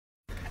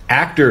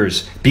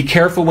Actors, be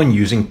careful when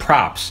using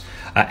props.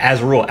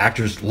 As a rule,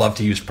 actors love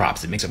to use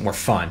props. It makes it more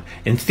fun.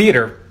 In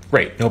theater,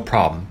 great, no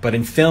problem. But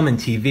in film and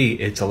TV,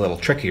 it's a little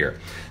trickier.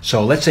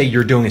 So let's say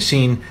you're doing a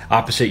scene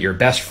opposite your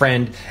best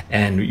friend,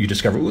 and you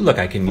discover, ooh, look,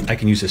 I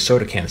can use this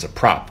soda can as a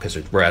prop because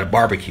we're at a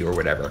barbecue or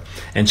whatever.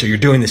 And so you're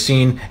doing the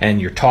scene,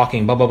 and you're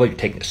talking, blah blah blah. You're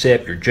taking a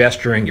sip, you're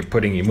gesturing, you're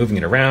moving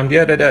it around,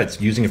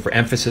 It's using it for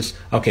emphasis.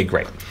 Okay,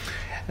 great.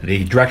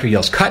 The director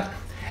yells cut.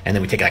 And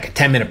then we take like a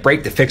 10-minute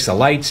break to fix the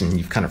lights, and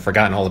you've kind of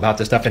forgotten all about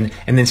this stuff. And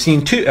then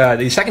scene two,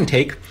 the second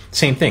take,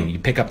 same thing. You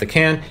pick up the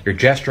can, you're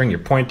gesturing, you're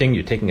pointing,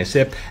 you're taking a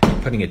sip,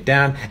 you're putting it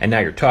down, and now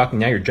you're talking,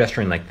 now you're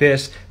gesturing like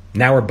this.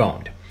 Now we're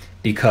boned.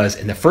 Because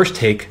in the first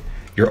take,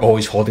 you're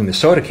always holding the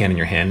soda can in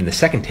your hand. In the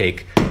second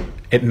take,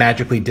 it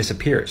magically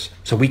disappears.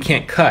 So we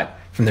can't cut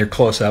from their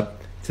close-up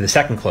to the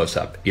second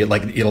close-up.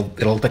 It'll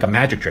look like a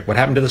magic trick. What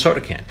happened to the soda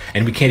can?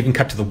 And we can't even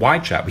cut to the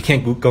wide shot. We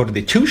can't go to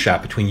the two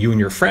shot between you and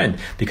your friend,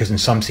 because in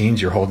some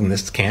scenes you're holding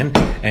this can,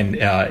 and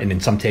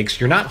in some takes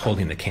you're not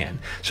holding the can.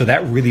 So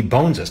that really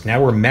bones us.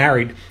 Now we're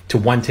married to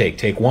one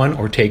take one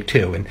or take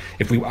two. And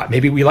if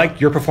maybe we like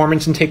your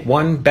performance in take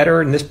one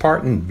better in this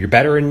part, and you're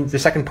better in the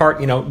second part,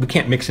 we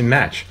can't mix and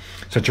match.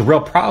 So it's a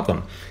real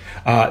problem.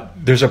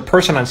 There's a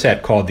person on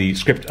set called the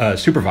script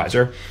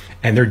supervisor,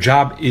 and their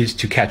job is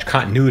to catch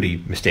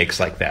continuity mistakes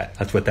like that.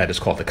 That's what that is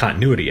called, the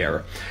continuity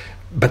error.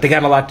 But they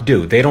got a lot to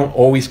do. They don't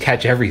always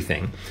catch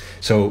everything.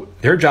 So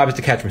their job is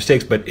to catch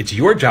mistakes, but it's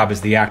your job as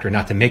the actor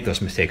not to make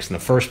those mistakes in the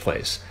first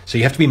place. So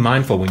you have to be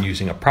mindful when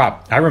using a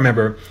prop. I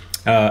remember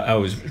I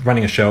was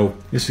running a show,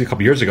 this is a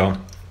couple years ago,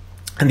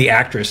 and the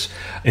actress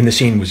in the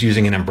scene was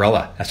using an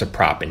umbrella as a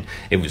prop, and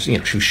it was, she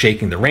was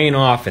shaking the rain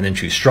off, and then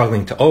she was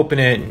struggling to open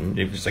it, and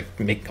it was like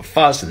making a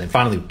fuss, and then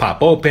finally it would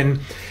pop open.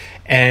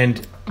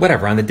 And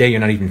whatever, on the day you're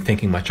not even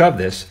thinking much of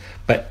this,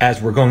 but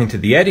as we're going into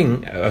the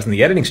editing, I was in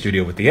the editing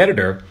studio with the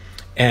editor,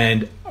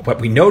 and what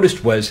we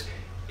noticed was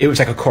it was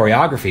like a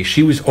choreography.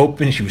 She was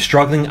open, she was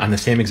struggling on the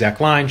same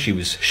exact line, she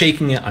was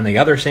shaking it on the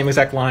other same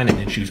exact line, and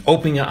then she was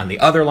opening it on the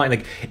other line.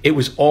 Like, it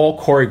was all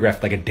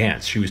choreographed like a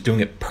dance. She was doing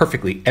it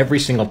perfectly every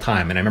single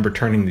time. And I remember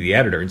turning to the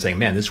editor and saying,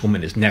 man, this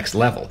woman is next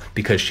level,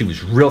 because she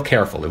was real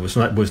careful. It was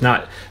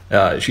not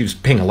she was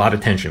paying a lot of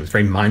attention, was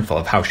very mindful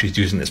of how she's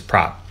using this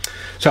prop.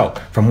 So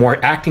for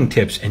more acting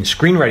tips and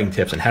screenwriting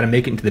tips on how to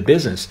make it into the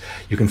business,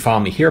 you can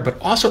follow me here,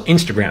 but also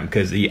Instagram,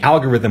 because the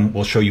algorithm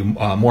will show you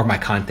more of my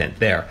content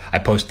there. I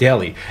post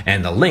daily,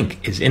 and the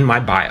link is in my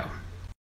bio.